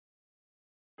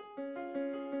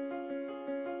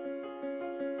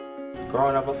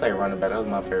Growing up, I played running back. That was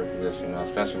my favorite position, you know,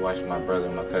 especially watching my brother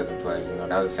and my cousin play. You know,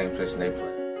 that was the same position they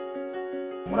played.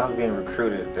 When I was being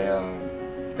recruited,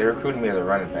 they recruited me as a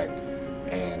running back,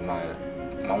 and I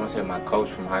want to say my coach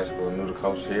from high school knew the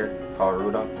coach here, Paul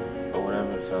Rudolph or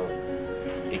whatever, so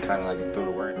he kind of like just threw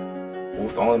the word.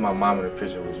 With only my mom in the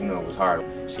picture was, you know, it was hard.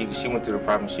 She went through the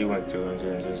problems she went through,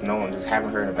 and just knowing, just having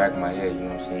her in the back of my head, you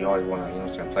know what I'm saying? You always want to, you know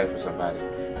what I'm saying, play for somebody,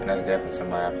 and that's definitely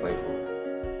somebody I play for.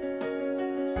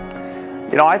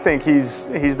 You know, I think he's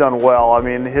done well. I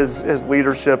mean, his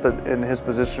leadership in his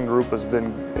position group has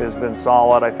been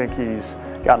solid. I think he's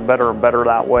gotten better and better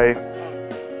that way.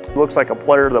 He looks like a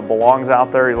player that belongs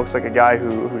out there. He looks like a guy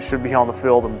who should be on the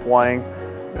field and playing.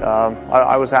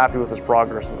 I was happy with his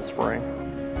progress in the spring.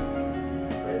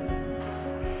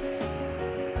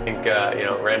 I think you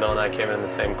know, Randel and I came in the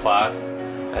same class,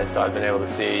 and so I've been able to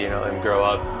see, you know, him grow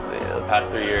up, you know, the past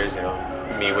 3 years, you know,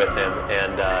 me with him,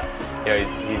 and you know,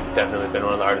 he's definitely been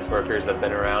one of the hardest workers I've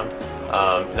been around.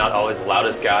 Not always the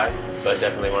loudest guy, but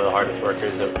definitely one of the hardest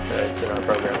workers that's in our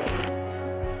program.